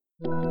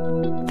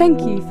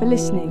Thank you for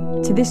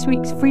listening to this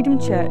week's Freedom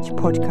Church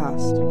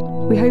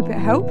podcast. We hope it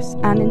helps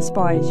and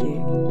inspires you.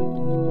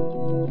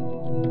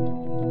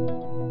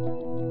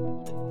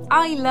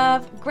 I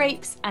love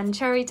grapes and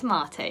cherry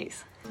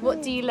tomatoes.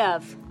 What do you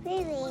love?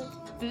 Bluey.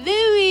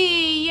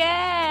 Bluey,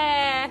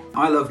 yeah!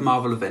 I love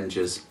Marvel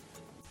Avengers.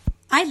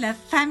 I love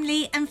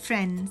family and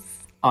friends.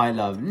 I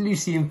love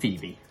Lucy and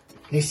Phoebe.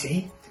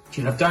 Lucy, do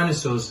you love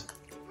dinosaurs?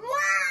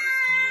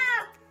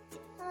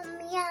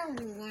 Yum,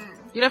 yum.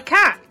 You love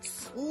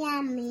cats?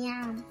 Yum,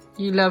 yum.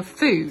 You love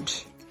food?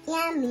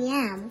 Yum,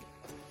 yum.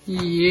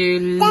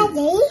 You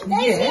Daddy?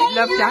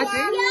 love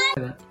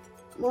daddy?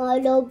 I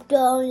love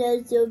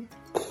dinosaurs.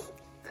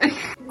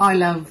 I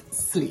love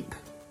sleep.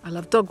 I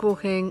love dog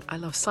walking, I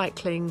love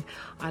cycling,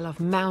 I love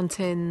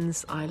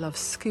mountains, I love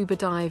scuba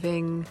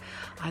diving,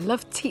 I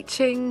love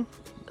teaching,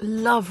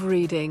 love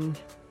reading,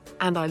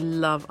 and I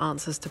love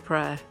answers to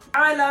prayer.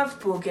 I love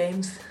board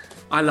games.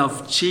 I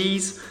love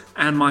cheese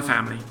and my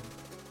family.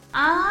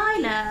 I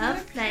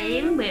love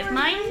playing with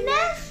my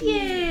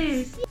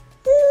nephews.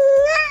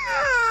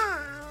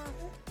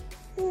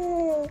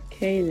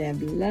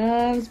 Caleb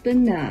loves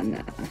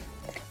banana.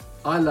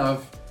 I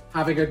love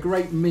having a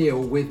great meal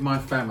with my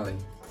family.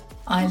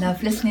 I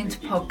love listening to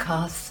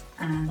podcasts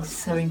and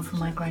sewing for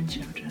my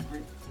grandchildren.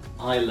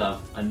 I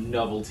love a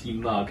novelty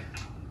mug.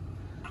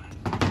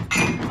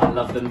 I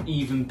love them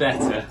even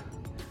better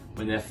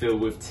when they're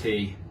filled with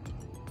tea.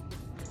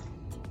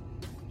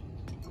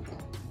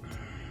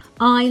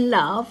 I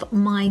love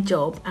my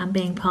job and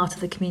being part of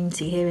the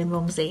community here in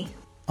Romsey.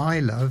 I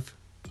love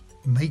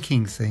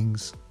making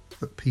things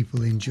that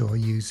people enjoy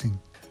using.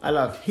 I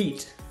love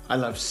heat, I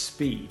love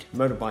speed,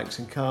 motorbikes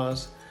and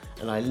cars,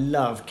 and I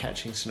love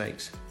catching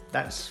snakes.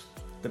 That's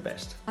the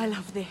best. I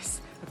love this.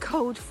 A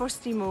cold,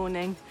 frosty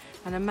morning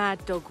and a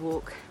mad dog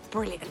walk.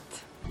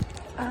 Brilliant.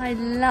 I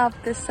love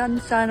the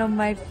sunshine on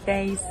my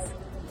face.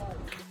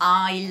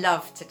 I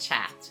love to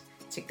chat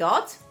to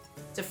God,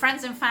 to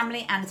friends and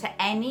family, and to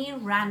any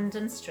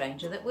random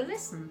stranger that will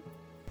listen.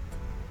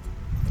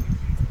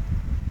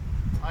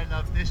 I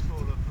love this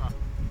ball of fluff.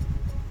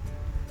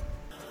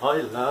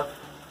 I love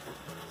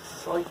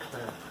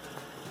cycling.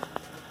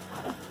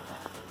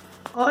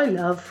 I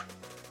love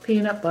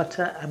peanut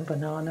butter and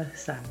banana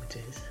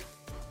sandwiches.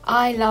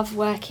 I love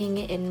working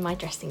in my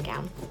dressing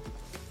gown.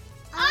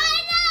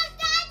 I love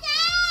Daddy!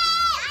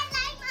 I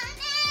like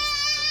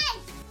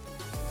Mommy!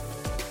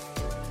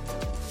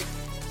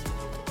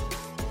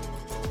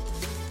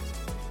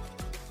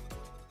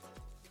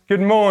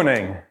 Good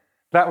morning.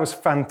 That was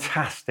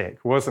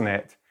fantastic, wasn't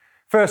it?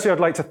 Firstly, I'd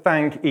like to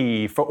thank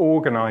Eve for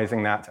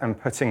organising that and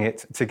putting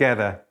it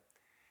together.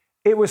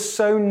 It was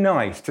so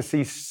nice to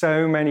see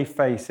so many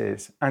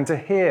faces and to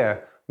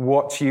hear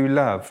what you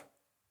love.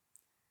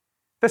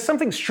 There's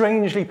something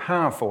strangely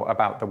powerful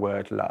about the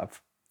word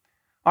love.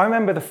 I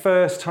remember the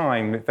first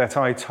time that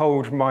I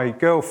told my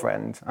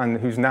girlfriend, and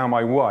who's now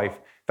my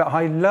wife, that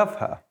I love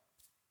her.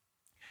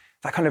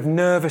 That kind of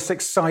nervous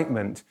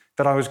excitement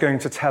that I was going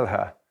to tell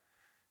her.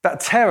 That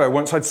terror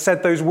once I'd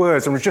said those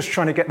words and was just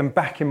trying to get them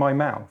back in my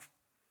mouth.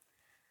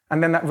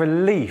 And then that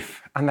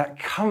relief and that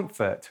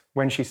comfort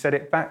when she said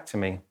it back to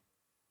me.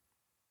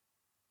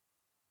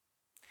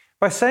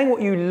 By saying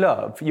what you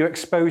love, you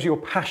expose your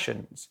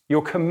passions,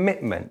 your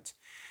commitment,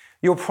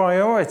 your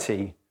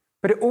priority,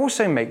 but it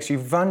also makes you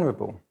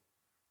vulnerable.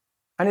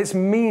 And it's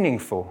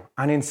meaningful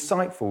and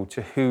insightful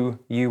to who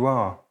you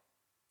are.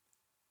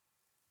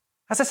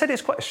 As I said,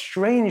 it's quite a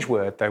strange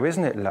word though,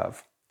 isn't it,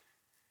 love?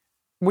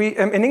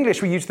 In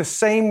English, we use the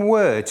same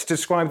word to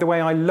describe the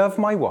way I love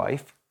my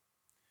wife,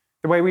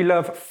 the way we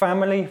love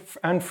family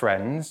and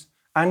friends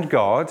and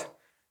God,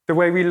 the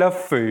way we love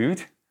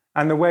food,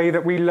 and the way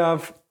that we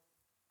love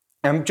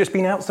just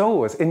being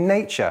outdoors in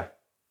nature.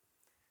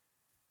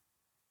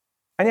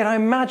 And yet I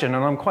imagine,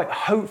 and I'm quite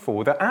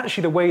hopeful, that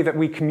actually the way that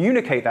we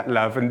communicate that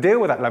love and deal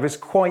with that love is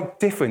quite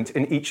different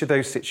in each of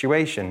those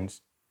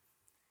situations.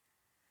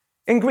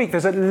 In Greek,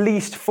 there's at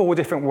least 4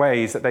 different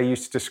ways that they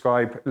used to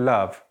describe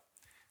love.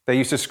 They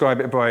used to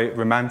describe it by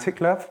romantic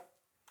love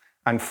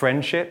and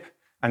friendship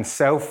and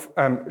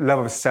love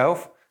of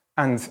self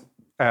and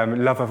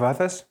love of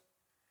others,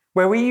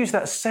 where we use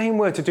that same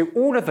word to do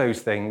all of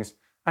those things,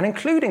 and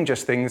including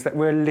just things that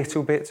we're a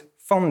little bit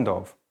fond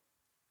of.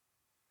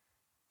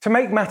 To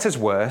make matters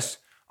worse,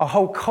 our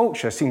whole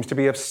culture seems to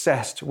be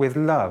obsessed with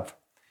love.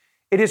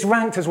 It is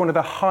ranked as one of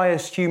the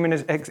highest human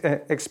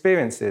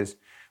experiences.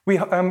 We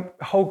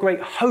hold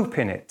great hope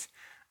in it,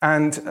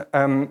 and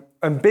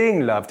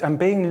being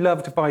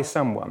loved by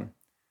someone.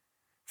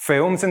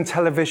 Films and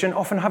television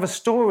often have a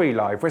story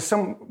life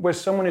where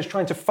someone is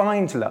trying to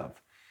find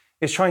love,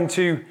 is trying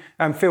to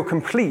feel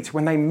complete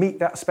when they meet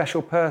that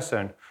special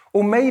person.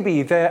 Or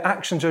maybe their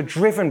actions are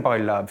driven by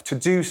love to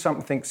do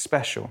something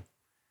special.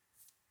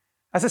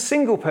 As a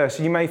single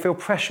person, you may feel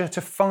pressure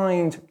to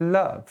find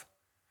love.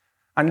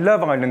 And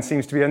Love Island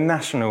seems to be a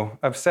national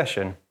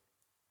obsession.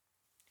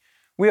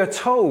 We are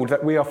told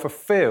that we are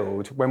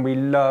fulfilled when we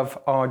love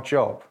our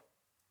job.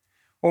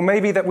 Or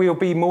maybe that we will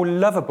be more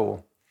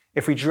lovable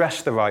if we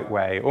dress the right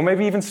way, or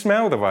maybe even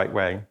smell the right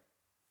way.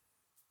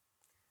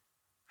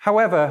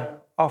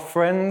 However, our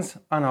friends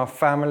and our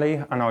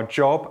family and our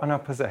job and our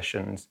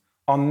possessions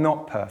are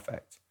not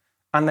perfect,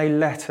 and they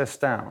let us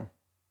down.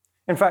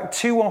 In fact,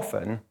 too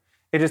often,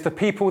 it is the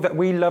people that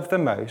we love the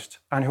most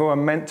and who are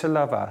meant to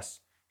love us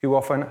who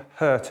often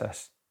hurt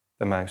us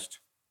the most.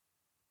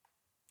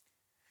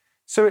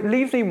 So it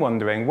leaves me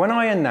wondering, when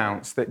I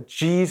announce that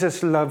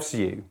Jesus loves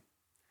you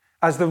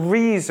as the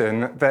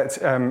reason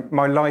that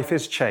my life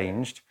is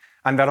changed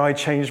and that I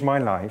changed my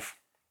life,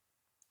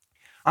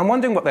 I'm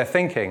wondering what they're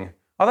thinking.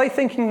 Are they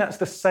thinking that's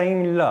the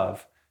same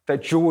love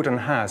that Jordan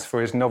has for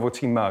his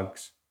novelty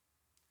mugs?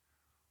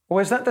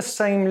 Or is that the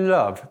same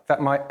love that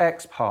my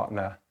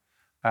ex-partner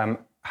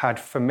had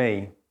for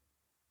me?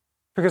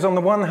 Because on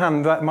the one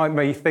hand, that might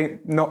make you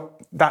think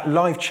not that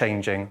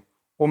life-changing,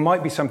 or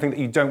might be something that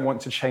you don't want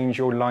to change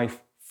your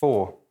life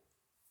for.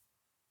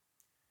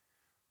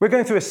 We're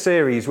going through a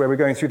series where we're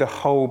going through the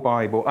whole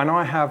Bible, and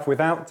I have,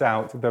 without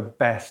doubt, the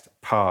best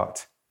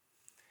part.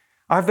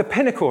 I have the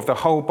pinnacle of the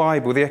whole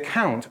Bible, the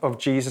account of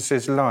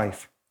Jesus'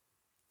 life.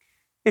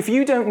 If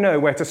you don't know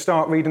where to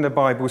start reading the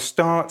Bible,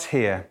 start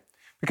here,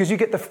 because you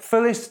get the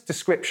fullest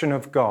description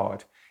of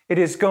God. It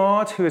is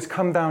God who has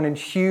come down in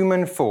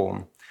human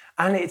form,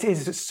 and it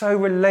is so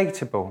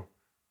relatable.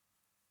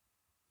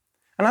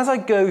 And as I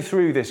go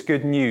through this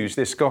good news,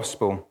 this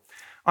gospel,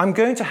 I'm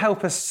going to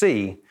help us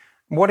see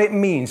what it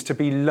means to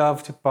be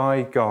loved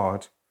by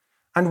God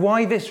and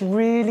why this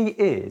really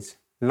is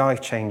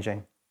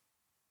life-changing.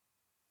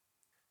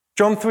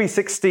 John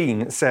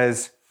 3:16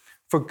 says,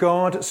 "For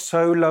God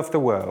so loved the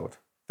world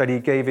that he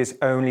gave his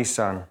only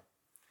Son,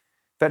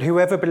 that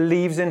whoever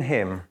believes in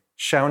him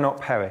shall not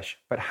perish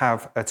but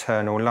have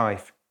eternal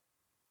life."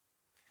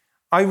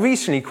 I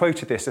recently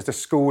quoted this at a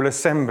school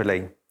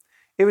assembly.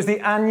 It was the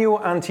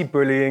annual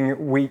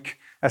anti-bullying week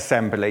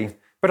assembly,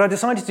 but I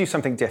decided to do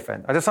something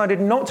different. I decided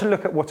not to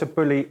look at what a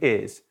bully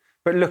is,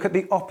 but look at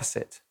the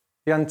opposite,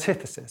 the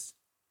antithesis.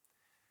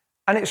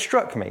 And it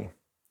struck me,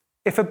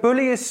 if a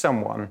bully is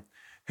someone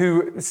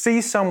who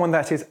sees someone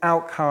that is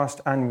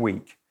outcast and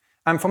weak,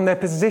 and from their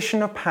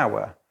position of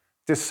power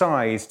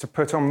decides to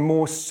put on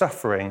more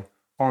suffering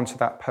onto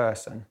that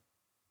person,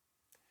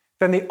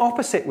 then the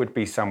opposite would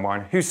be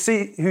someone who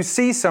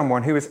sees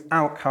someone who is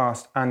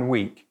outcast and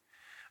weak,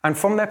 and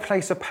from their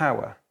place of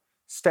power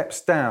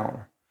steps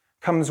down,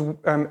 comes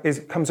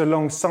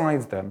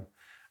alongside them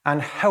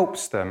and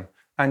helps them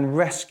and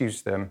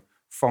rescues them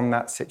from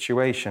that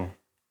situation.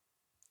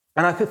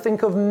 And I could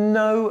think of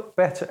no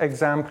better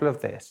example of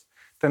this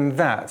than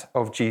that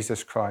of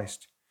Jesus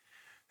Christ,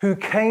 who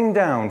came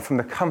down from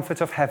the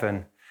comfort of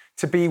heaven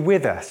to be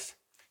with us,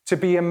 to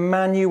be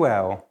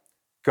Emmanuel,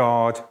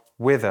 God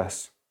with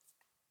us.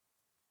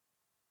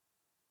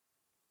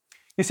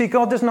 You see,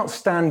 God does not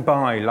stand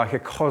by like a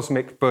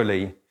cosmic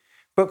bully,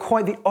 but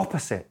quite the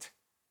opposite.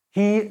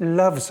 He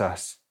loves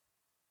us.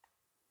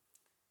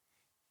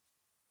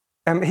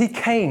 He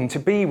came to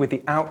be with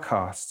the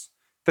outcasts,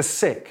 the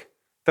sick,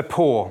 the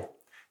poor,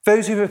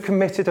 those who have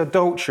committed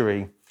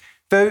adultery,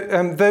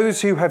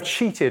 those who have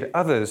cheated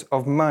others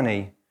of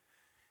money,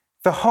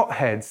 the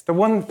hotheads,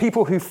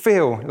 people who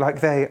feel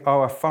like they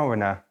are a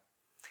foreigner.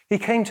 He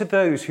came to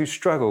those who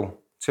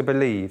struggle to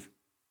believe.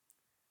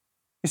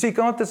 You see,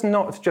 God does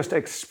not just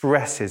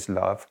express his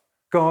love.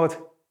 God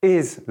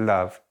is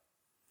love.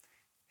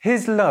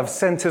 His love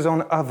centers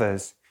on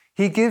others.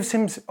 He gives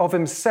of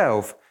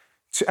himself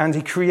and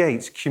he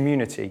creates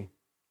community.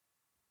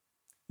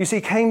 You see,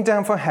 he came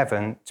down from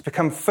heaven to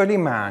become fully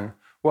man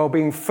while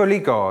being fully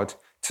God,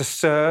 to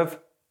serve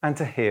and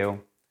to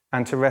heal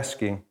and to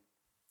rescue.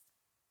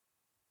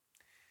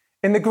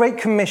 In the Great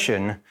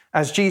Commission,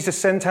 as Jesus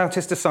sent out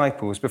his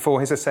disciples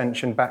before his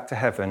ascension back to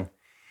heaven,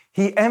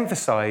 he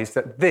emphasized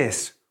that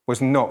this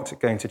was not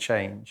going to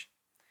change.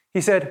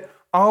 He said,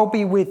 "I'll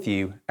be with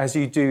you as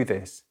you do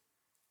this,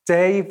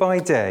 day by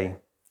day,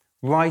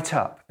 right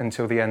up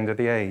until the end of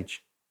the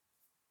age."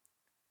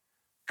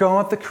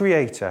 God, the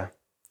Creator,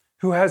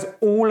 who has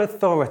all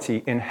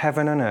authority in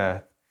heaven and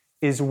earth,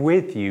 is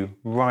with you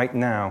right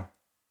now.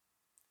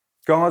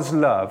 God's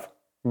love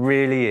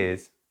really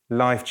is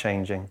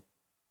life-changing.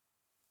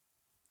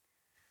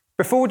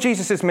 Before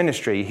Jesus'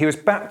 ministry, he was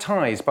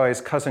baptized by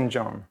his cousin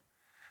John,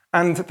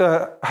 and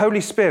the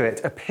Holy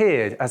Spirit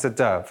appeared as a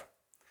dove,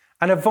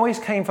 and a voice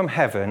came from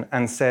heaven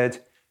and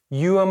said,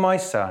 "You are my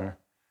Son,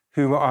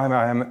 who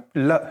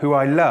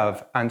I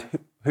love and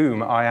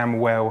whom I am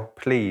well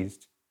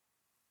pleased."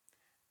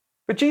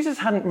 But Jesus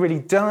hadn't really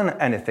done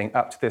anything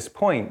up to this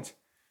point.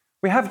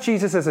 We have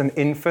Jesus as an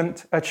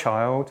infant, a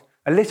child,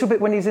 a little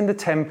bit when he's in the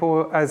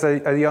temple as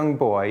a young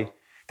boy,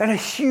 then a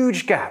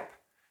huge gap.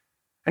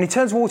 And he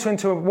turns water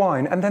into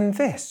wine, and then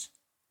this.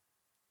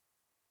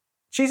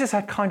 Jesus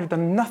had kind of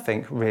done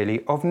nothing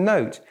really of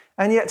note,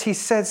 and yet he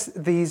says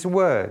these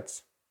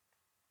words.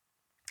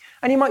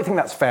 And you might think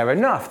that's fair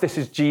enough. This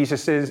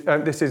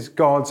is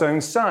God's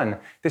own Son.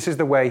 This is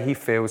the way he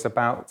feels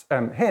about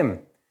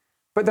him.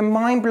 But the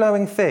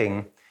mind-blowing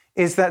thing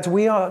is that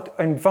we are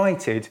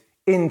invited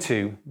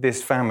into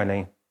this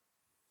family.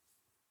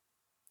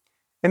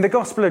 In the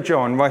Gospel of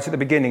John, right at the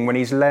beginning, when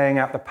he's laying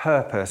out the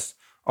purpose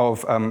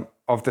of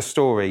the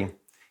story,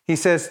 he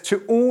says,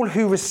 "To all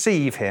who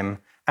receive him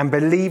and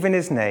believe in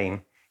his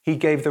name, he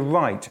gave the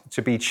right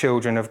to be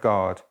children of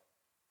God."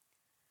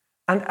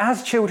 And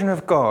as children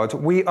of God,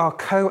 we are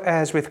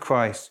co-heirs with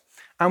Christ,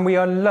 and we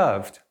are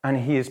loved, and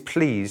he is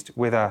pleased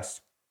with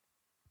us.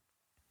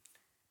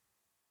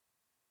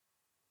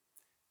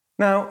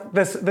 Now,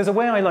 there's a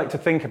way I like to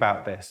think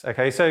about this,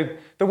 okay? So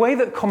the way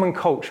that common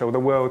culture, or the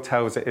world,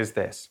 tells it is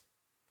this.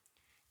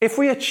 If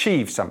we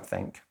achieve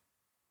something,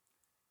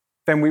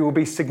 then we will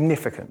be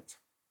significant.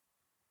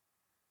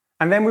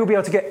 And then we'll be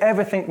able to get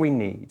everything we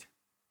need.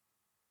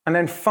 And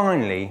then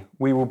finally,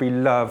 we will be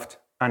loved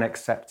and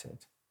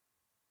accepted.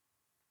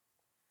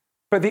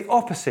 But the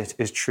opposite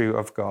is true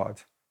of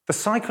God. The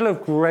cycle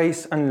of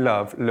grace and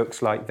love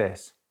looks like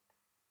this.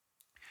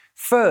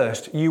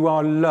 First, you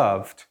are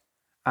loved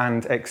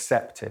and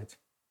accepted.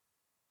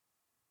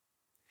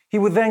 He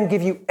will then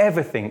give you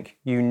everything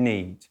you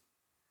need.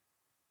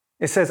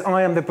 It says,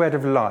 "I am the bread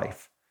of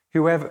life.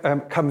 Whoever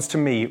comes to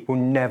me will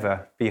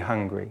never be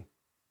hungry."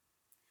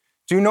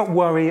 Do not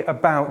worry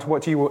about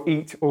what you will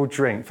eat or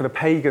drink, for the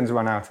pagans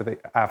run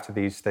after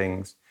these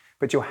things.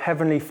 But your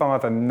heavenly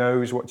Father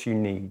knows what you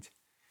need.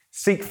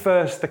 Seek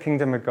first the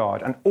kingdom of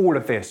God, and all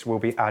of this will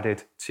be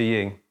added to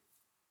you.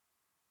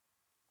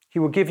 He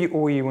will give you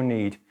all you will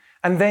need,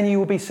 and then you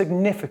will be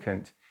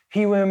significant.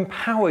 He will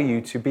empower you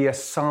to be a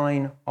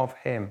sign of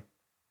him.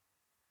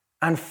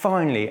 And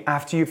finally,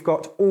 after you've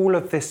got all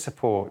of this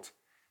support,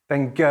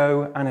 then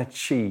go and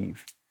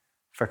achieve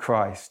for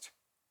Christ.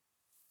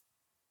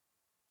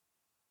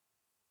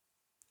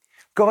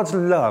 God's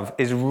love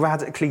is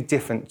radically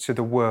different to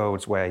the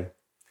world's way.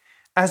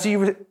 As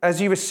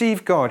you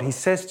receive God, he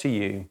says to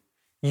you,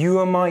 "You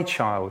are my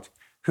child,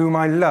 whom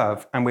I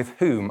love and with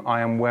whom I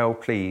am well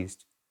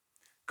pleased."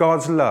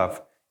 God's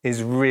love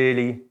is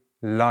really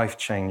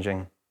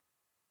life-changing.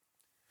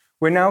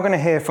 We're now going to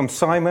hear from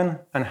Simon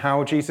and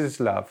how Jesus'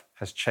 love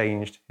has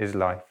changed his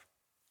life.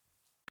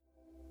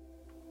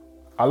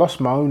 I lost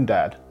my own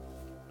dad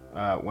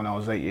when I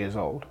was 8 years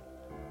old.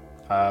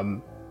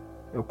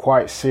 They were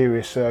quite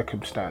serious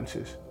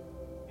circumstances.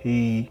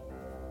 He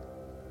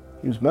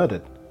was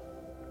murdered.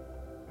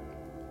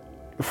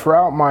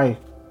 Throughout my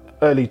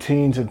early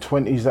teens and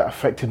 20s, that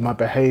affected my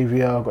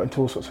behaviour. I got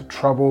into all sorts of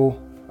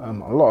trouble, a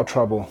lot of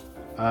trouble.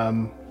 I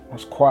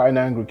was quite an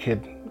angry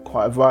kid,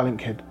 quite a violent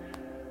kid.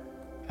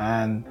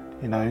 And,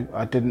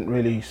 I didn't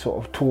really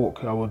sort of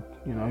talk.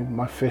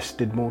 My fist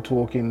did more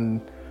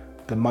talking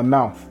than my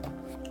mouth.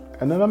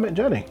 And then I met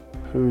Jenny,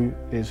 who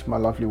is my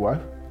lovely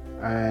wife.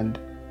 And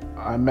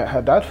I met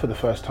her dad for the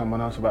first time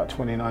when I was about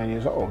 29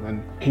 years old.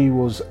 And he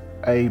was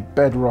a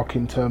bedrock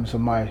in terms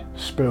of my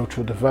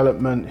spiritual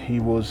development.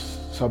 He was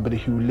somebody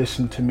who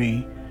listened to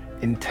me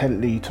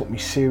intently, took me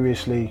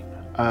seriously.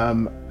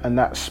 And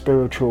that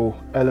spiritual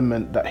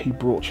element that he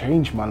brought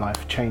changed my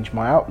life, changed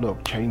my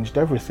outlook, changed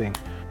everything.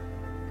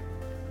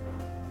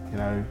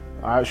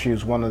 I actually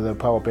was one of the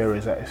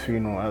pallbearers at his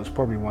funeral. It was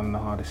probably one of the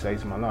hardest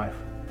days of my life.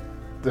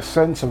 The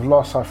sense of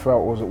loss I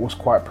felt was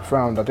quite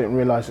profound. I didn't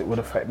realise it would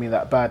affect me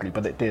that badly,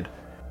 but it did.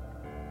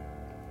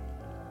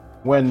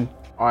 When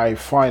I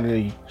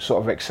finally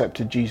sort of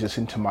accepted Jesus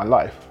into my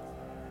life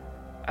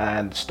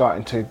and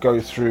starting to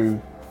go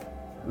through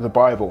the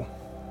Bible,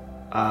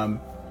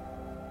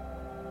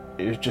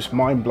 it was just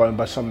mind blown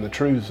by some of the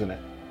truths in it,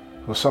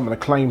 or some of the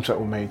claims that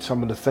were made,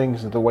 some of the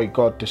things and the way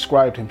God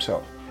described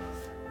himself.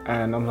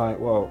 And I'm like,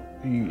 well,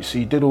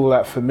 you did all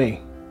that for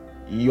me.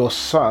 Your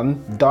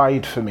son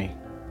died for me.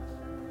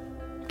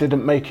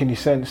 Didn't make any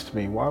sense to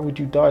me. Why would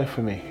you die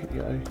for me?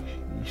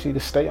 You see the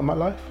state of my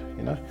life,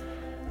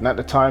 And at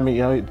the time,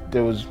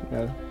 there was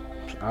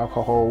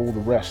alcohol, all the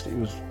rest. It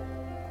was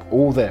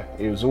all there.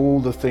 It was all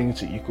the things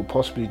that you could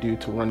possibly do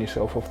to run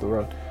yourself off the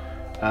road.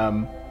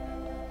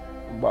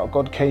 But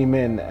God came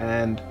in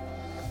and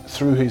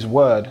through his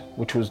word,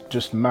 which was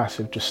just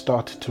massive, I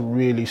started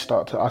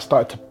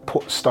to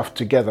put stuff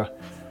together.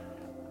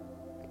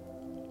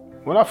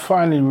 When I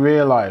finally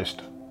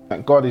realized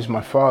that God is my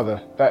Father,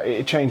 that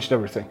it changed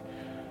everything.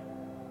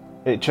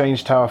 It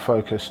changed how I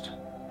focused.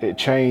 It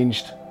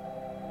changed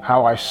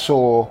how I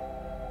saw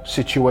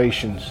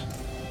situations,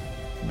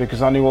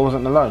 because I knew I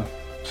wasn't alone.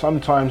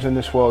 Sometimes in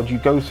this world you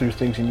go through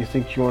things and you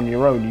think you're on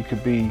your own. You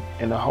could be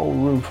in a whole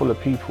room full of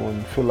people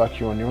and feel like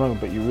you're on your own,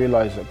 but you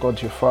realize that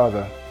God's your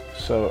Father,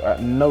 so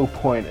at no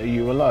point are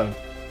you alone.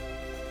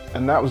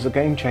 And that was a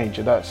game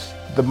changer. That's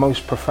the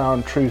most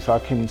profound truth I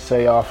can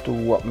say after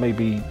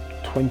maybe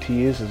 20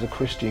 years as a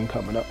Christian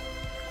coming up.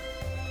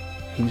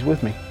 He's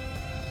with me.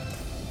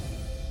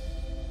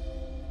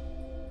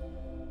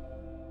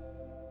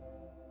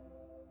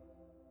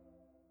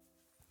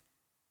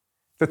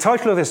 The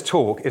title of this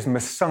talk is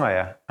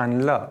Messiah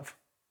and Love.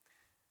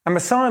 And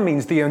Messiah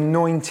means the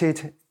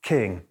anointed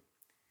king.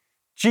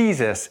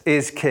 Jesus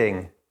is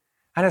king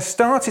and has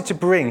started to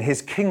bring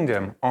his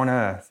kingdom on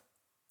earth.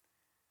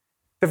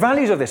 The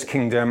values of this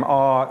kingdom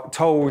are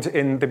told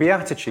in the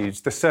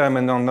Beatitudes, the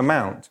Sermon on the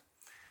Mount,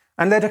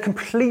 and led a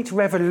complete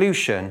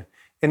revolution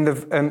in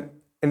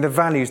in the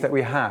values that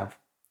we have.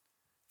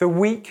 The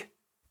weak,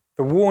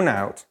 the worn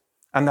out,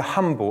 and the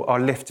humble are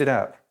lifted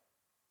up.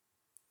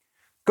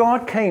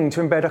 God came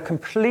to embed a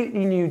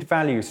completely new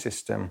value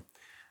system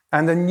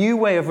and a new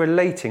way of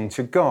relating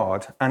to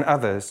God and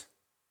others.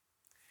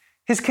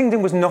 His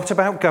kingdom was not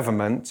about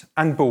government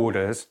and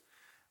borders,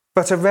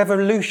 but a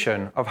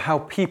revolution of how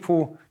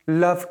people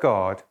love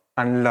God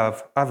and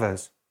love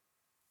others.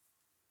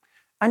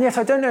 And yet,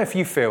 I don't know if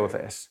you feel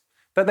this,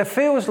 that there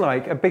feels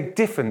like a big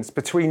difference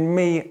between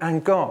me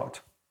and God.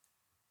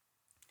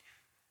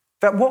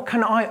 That what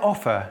can I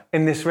offer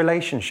in this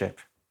relationship?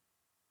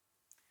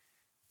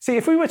 See,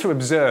 if we were to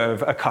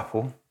observe a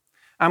couple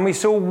and we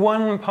saw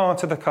one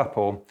part of the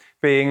couple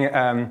being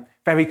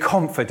very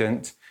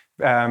confident,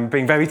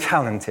 being very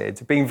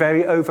talented, being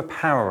very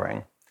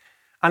overpowering,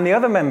 and the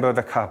other member of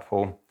the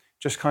couple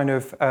just kind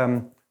of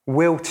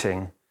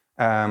wilting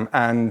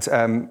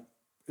and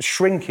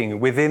shrinking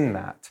within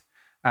that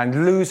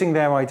and losing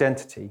their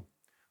identity,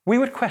 we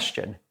would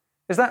question,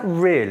 is that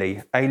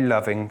really a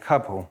loving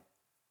couple?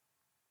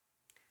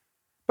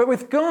 But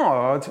with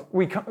God,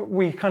 we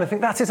kind of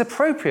think that is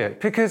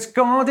appropriate because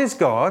God is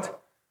God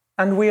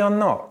and we are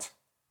not.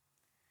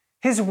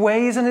 His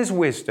ways and his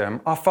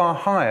wisdom are far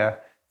higher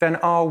than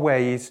our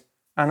ways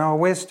and our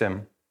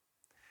wisdom.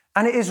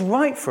 And it is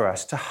right for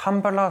us to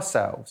humble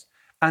ourselves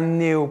and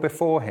kneel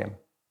before him.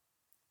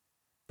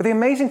 But the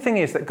amazing thing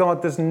is that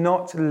God does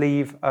not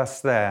leave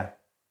us there.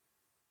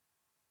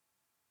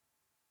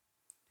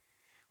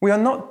 We are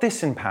not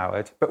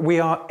disempowered, but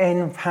we are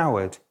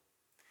empowered.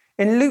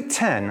 In Luke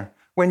 10,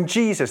 when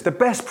Jesus, the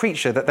best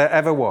preacher that there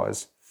ever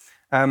was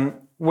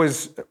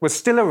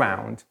still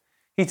around,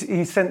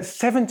 he sent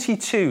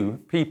 72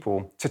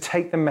 people to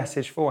take the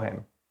message for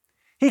him.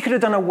 He could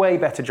have done a way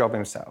better job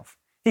himself.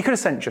 He could have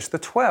sent just the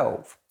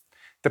 12,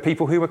 the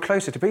people who were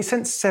closer to him, but he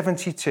sent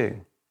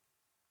 72.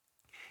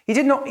 He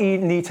did not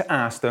need to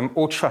ask them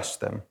or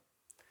trust them,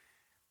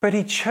 but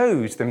he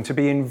chose them to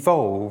be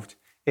involved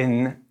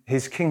in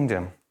his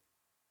kingdom.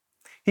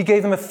 He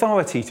gave them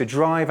authority to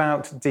drive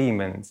out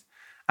demons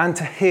and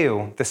to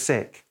heal the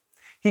sick.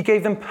 He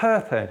gave them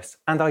purpose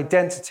and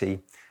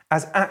identity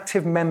as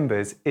active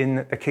members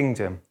in the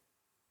kingdom.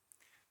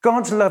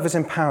 God's love is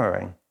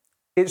empowering,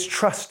 it's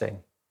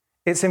trusting,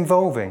 it's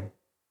involving.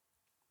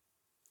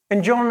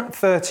 In John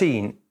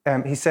 13,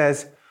 he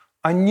says,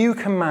 "A new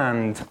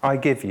command I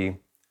give you,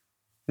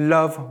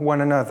 love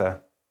one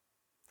another.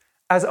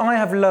 As I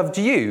have loved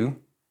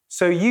you,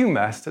 so you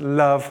must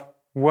love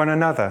one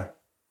another.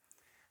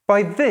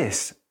 By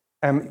this,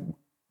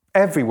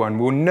 everyone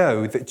will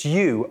know that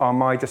you are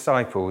my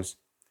disciples,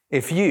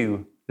 if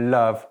you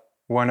love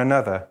one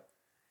another."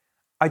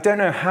 I don't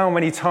know how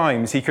many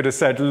times he could have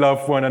said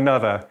love one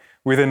another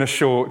within a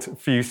short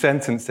few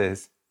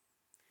sentences.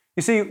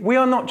 You see, we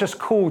are not just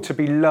called to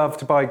be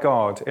loved by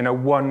God in a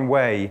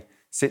one-way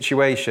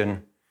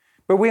situation,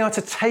 but we are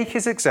to take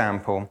his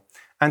example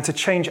and to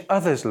change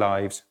others'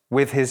 lives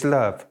with his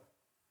love.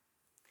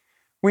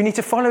 We need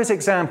to follow his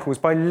examples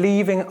by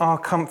leaving our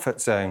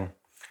comfort zone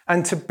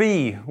and to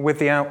be with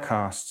the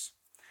outcasts,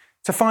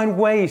 to find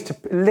ways to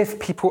lift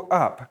people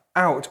up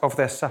out of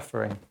their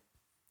suffering.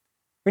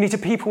 We need to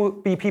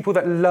be people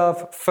that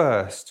love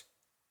first,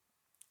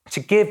 to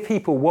give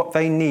people what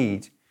they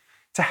need,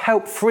 to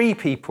help free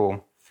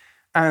people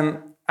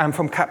and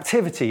from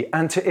captivity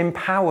and to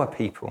empower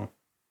people.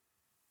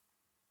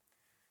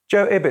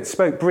 Jo Ibbott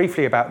spoke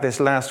briefly about this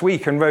last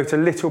week and wrote a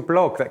little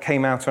blog that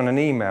came out on an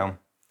email.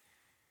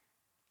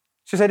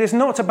 She said, it's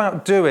not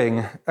about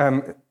doing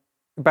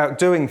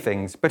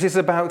things, but it's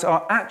about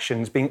our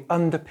actions being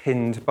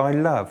underpinned by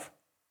love.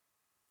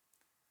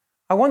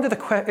 I wonder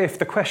if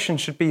the question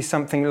should be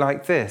something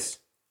like this.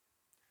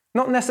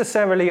 Not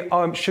necessarily,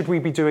 should we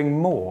be doing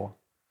more,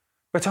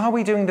 but are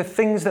we doing the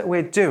things that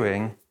we're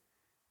doing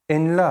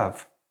in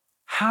love?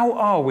 How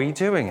are we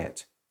doing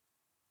it?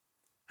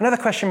 Another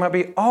question might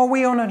be, are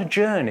we on a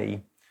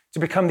journey to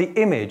become the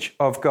image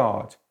of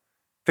God,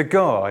 the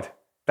God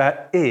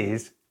that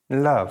is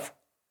love?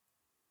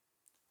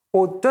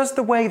 Or does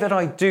the way that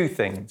I do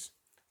things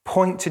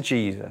point to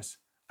Jesus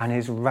and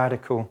his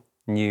radical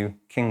new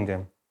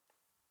kingdom?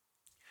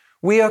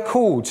 We are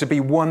called to be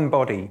one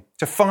body,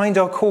 to find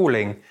our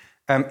calling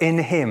in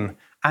him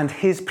and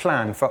his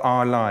plan for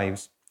our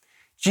lives.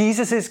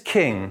 Jesus is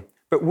king,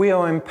 but we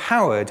are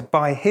empowered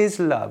by his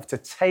love to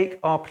take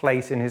our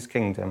place in his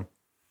kingdom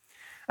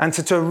and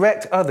to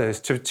direct others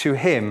to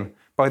him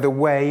by the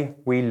way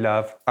we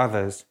love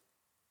others.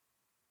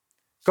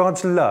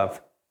 God's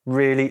love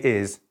really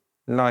is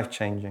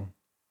life-changing.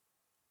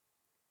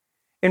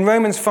 In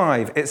Romans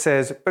 5, it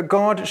says, "But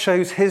God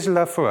shows his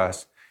love for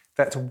us,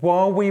 that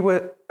while we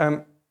were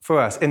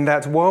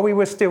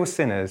still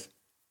sinners,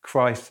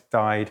 Christ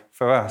died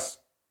for us."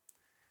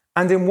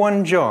 And in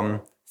 1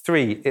 John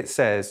 3, it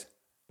says,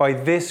 "By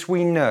this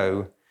we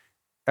know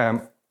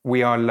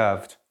we are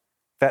loved,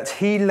 that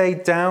he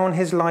laid down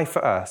his life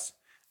for us,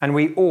 and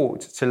we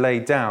ought to lay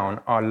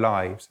down our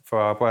lives for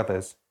our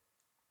brothers."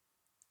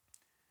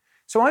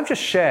 So I've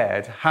just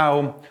shared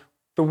how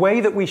the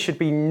way that we should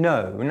be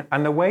known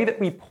and the way that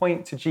we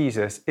point to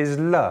Jesus is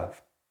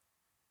love.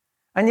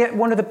 And yet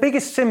one of the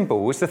biggest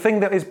symbols, the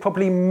thing that is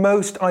probably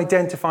most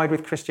identified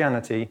with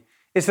Christianity,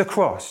 is the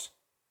cross.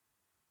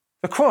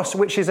 The cross,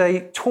 which is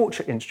a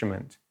torture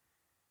instrument,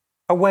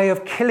 a way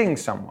of killing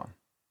someone.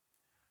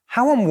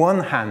 How on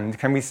one hand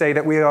can we say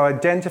that we are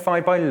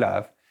identified by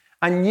love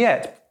and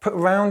yet put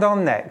around our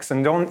necks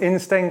and in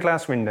stained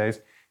glass windows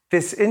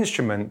this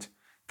instrument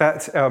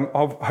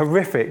of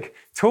horrific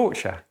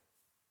torture?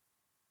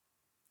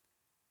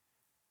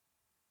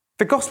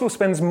 The Gospel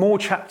spends more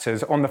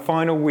chapters on the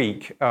final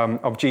week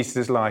of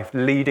Jesus' life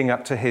leading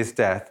up to his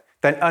death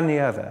than any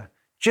other,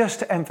 just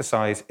to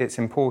emphasize its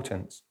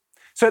importance.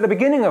 So at the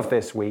beginning of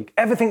this week,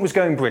 everything was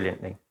going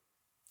brilliantly.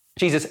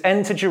 Jesus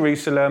entered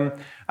Jerusalem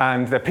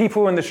and the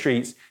people in the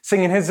streets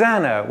singing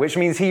Hosanna, which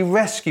means he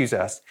rescues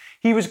us.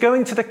 He was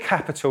going to the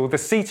capital, the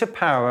seat of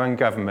power and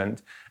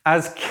government,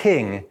 as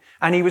king,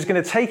 and he was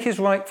going to take his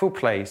rightful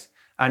place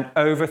and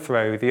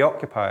overthrow the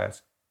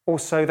occupiers, or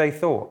so they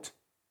thought.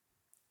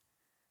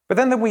 But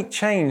then the week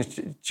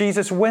changed.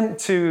 Jesus went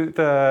to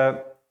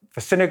the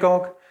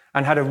synagogue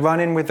and had a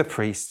run-in with the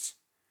priests.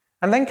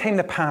 And then came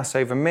the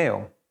Passover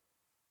meal.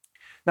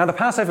 Now, the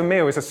Passover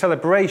meal is a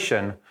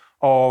celebration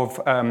of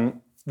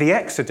the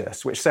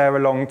Exodus, which Sarah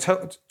Long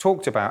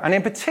talked about, and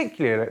in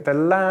particular, the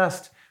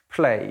last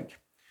plague,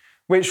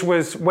 which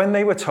was when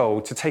they were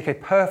told to take a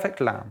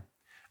perfect lamb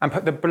and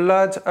put the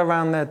blood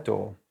around their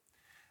door.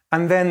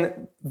 And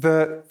then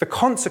the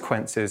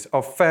consequences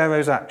of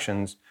Pharaoh's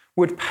actions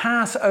would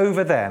pass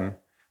over them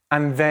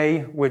and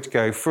they would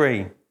go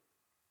free.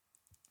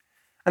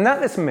 And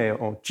at this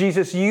meal,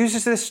 Jesus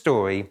uses this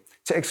story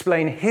to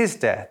explain his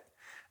death,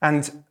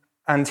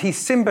 and he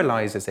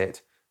symbolizes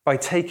it by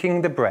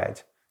taking the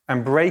bread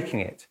and breaking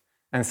it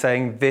and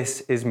saying, "This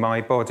is my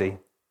body,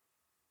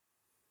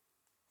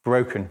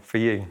 broken for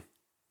you."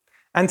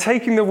 And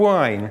taking the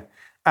wine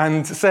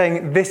and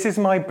saying, "This is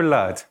my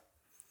blood,"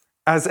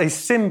 as a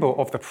symbol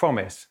of the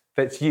promise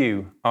that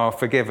you are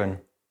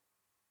forgiven.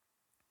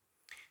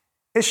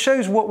 It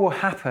shows what will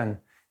happen,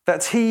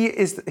 that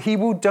he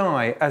will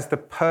die as the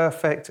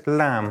perfect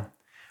lamb,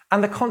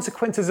 and the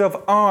consequences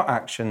of our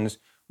actions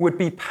would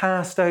be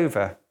passed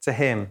over to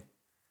him,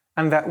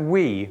 and that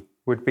we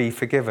would be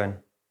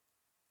forgiven.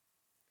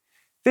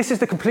 This is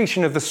the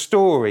completion of the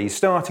story,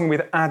 starting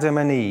with Adam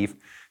and Eve,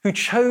 who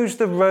chose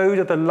the road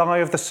of the lie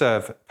of the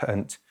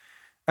serpent,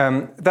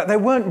 that there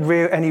weren't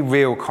any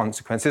real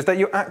consequences, that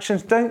your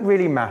actions don't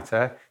really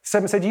matter. The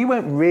serpent said, "You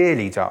won't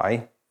really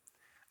die."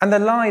 And the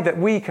lie that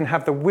we can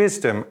have the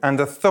wisdom and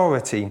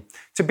authority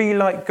to be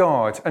like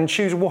God and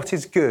choose what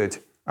is good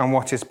and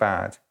what is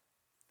bad.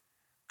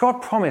 God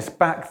promised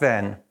back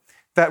then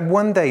that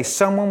one day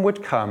someone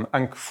would come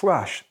and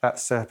crush that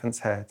serpent's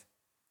head.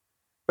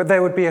 But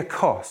there would be a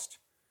cost,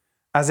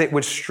 as it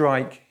would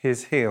strike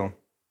his heel.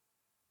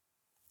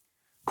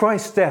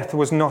 Christ's death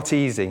was not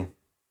easy.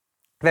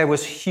 There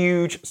was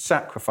huge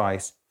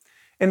sacrifice.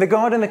 In the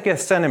Garden of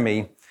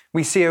Gethsemane,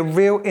 we see a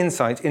real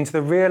insight into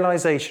the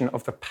realization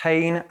of the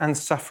pain and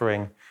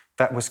suffering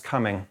that was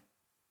coming.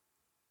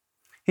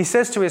 He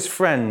says to his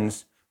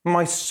friends,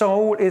 "My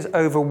soul is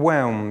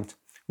overwhelmed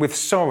with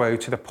sorrow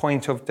to the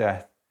point of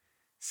death.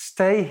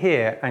 Stay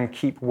here and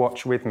keep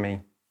watch with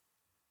me."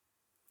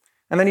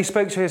 And then he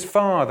spoke to his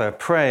Father,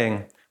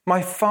 praying,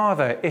 "My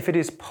Father, if it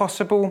is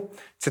possible,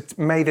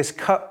 may this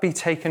cup be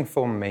taken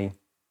from me.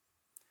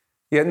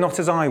 Yet not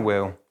as I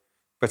will,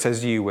 but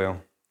as you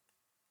will."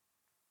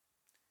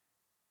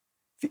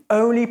 The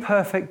only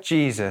perfect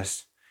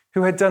Jesus,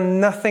 who had done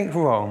nothing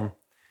wrong,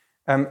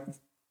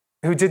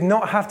 who did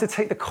not have to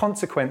take the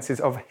consequences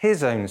of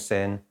his own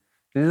sin,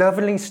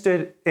 lovingly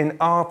stood in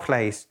our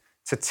place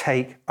to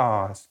take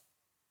ours.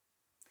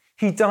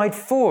 He died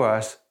for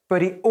us,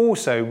 but he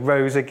also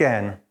rose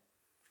again.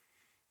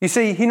 You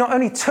see, he not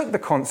only took the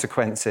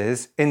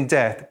consequences in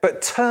death,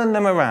 but turned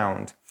them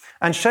around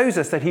and shows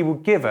us that he will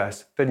give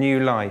us the new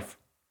life.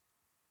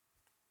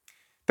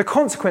 The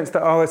consequence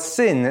that our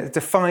sin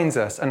defines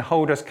us and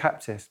holds us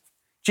captive.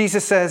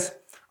 Jesus says,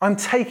 "I'm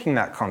taking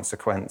that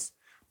consequence.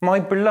 My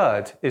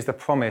blood is the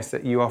promise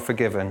that you are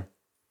forgiven.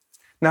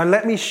 Now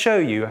let me show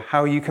you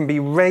how you can be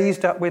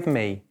raised up with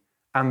me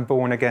and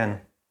born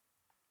again."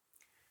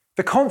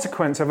 The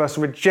consequence of us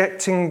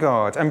rejecting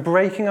God and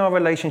breaking our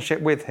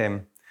relationship with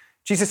him,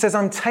 Jesus says,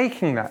 "I'm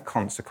taking that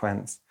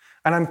consequence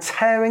and I'm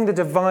tearing the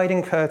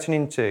dividing curtain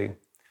in two.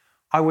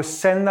 I will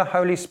send the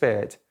Holy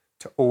Spirit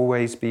to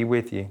always be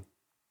with you."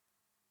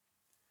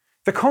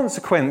 The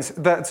consequence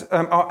that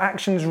our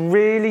actions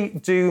really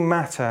do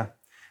matter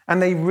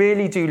and they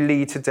really do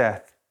lead to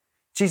death.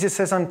 Jesus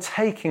says, "I'm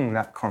taking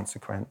that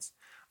consequence.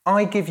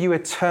 I give you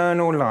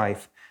eternal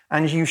life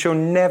and you shall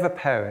never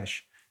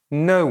perish.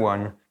 No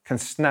one can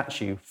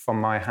snatch you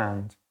from my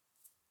hand."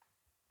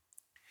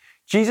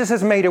 Jesus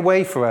has made a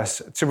way for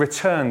us to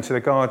return to the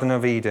Garden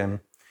of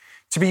Eden,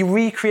 to be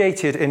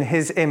recreated in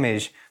his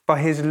image by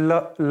his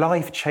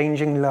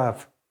life-changing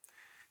love,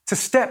 to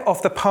step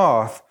off the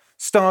path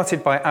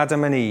started by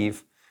Adam and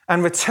Eve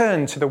and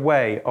return to the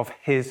way of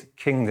his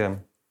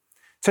kingdom,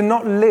 to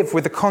not live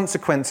with the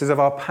consequences of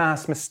our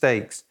past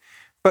mistakes,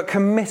 but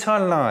commit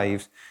our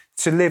lives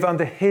to live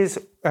under his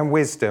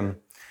wisdom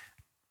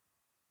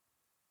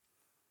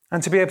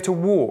and to be able to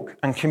walk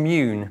and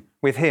commune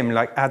with him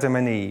like Adam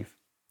and Eve,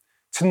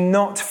 to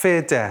not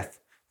fear death,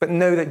 but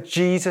know that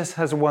Jesus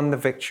has won the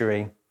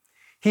victory.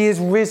 He is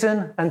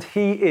risen and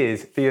he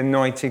is the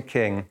anointed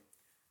King.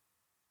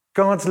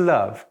 God's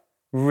love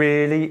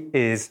really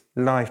is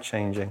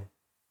life-changing.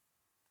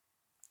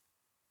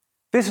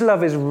 This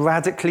love is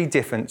radically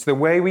different to the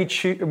way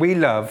we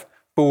love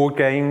board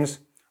games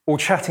or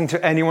chatting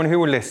to anyone who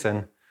will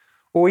listen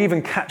or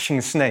even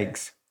catching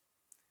snakes.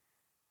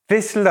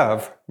 This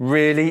love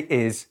really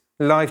is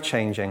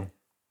life-changing.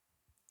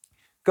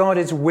 God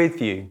is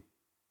with you.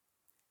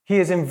 He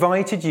has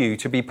invited you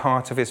to be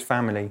part of his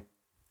family.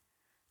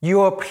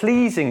 You are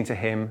pleasing to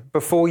him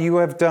before you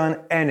have done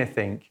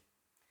anything.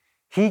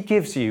 He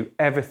gives you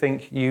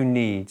everything you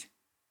need.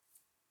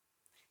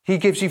 He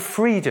gives you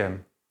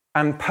freedom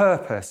and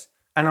purpose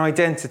and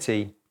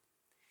identity.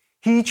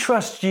 He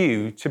trusts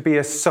you to be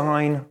a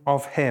sign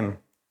of him.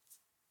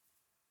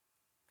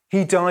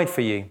 He died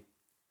for you.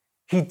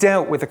 He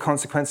dealt with the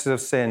consequences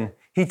of sin.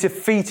 He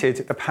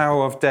defeated the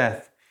power of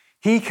death.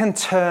 He can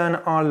turn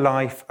our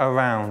life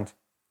around.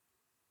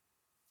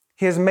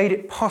 He has made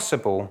it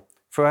possible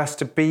for us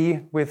to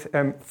be with,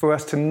 for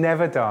us to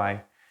never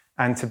die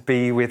and to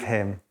be with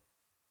him.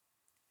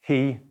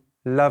 He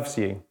loves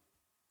you.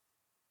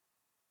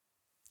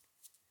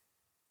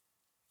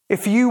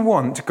 If you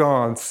want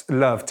God's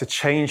love to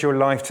change your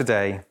life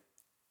today,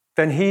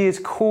 then he is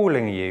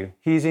calling you,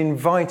 he is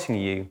inviting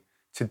you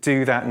to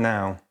do that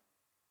now.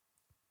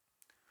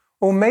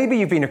 Or maybe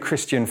you've been a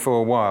Christian for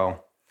a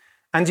while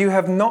and you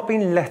have not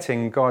been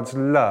letting God's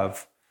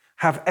love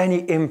have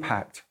any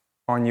impact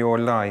on your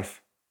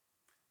life.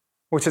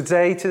 Well,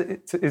 today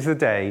is the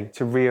day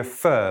to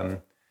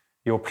reaffirm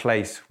your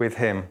place with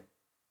him.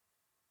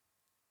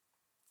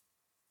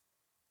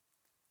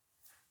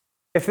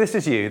 If this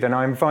is you, then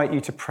I invite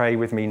you to pray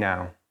with me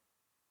now.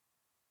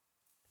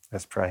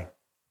 Let's pray.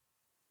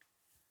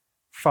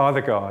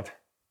 Father God,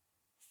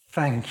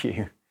 thank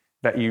you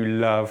that you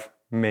love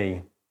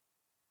me.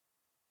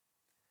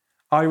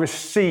 I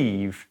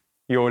receive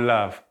your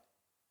love.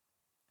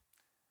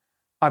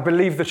 I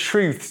believe the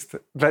truths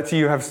that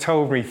you have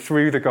told me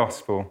through the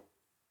gospel.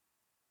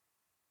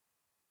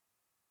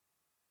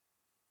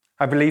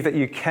 I believe that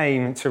you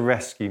came to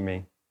rescue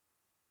me.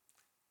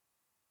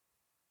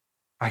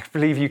 I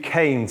believe you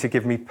came to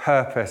give me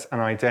purpose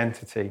and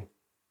identity.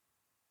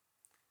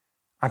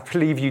 I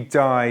believe you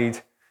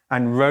died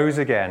and rose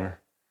again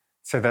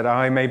so that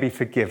I may be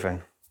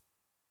forgiven.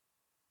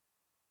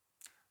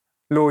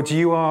 Lord,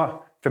 you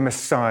are the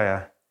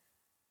Messiah.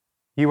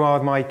 You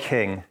are my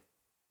King.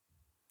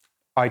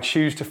 I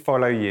choose to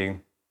follow you.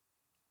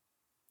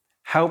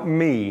 Help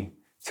me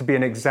to be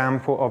an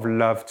example of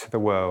love to the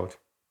world.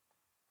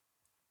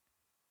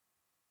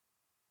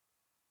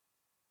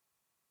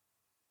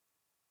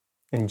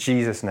 In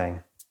Jesus'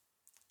 name,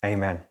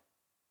 amen.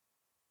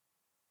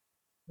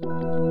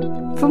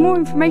 For more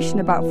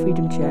information about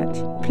Freedom Church,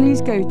 please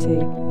go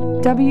to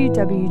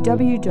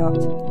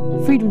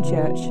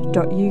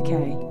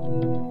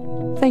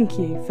www.freedomchurch.uk. Thank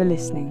you for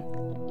listening.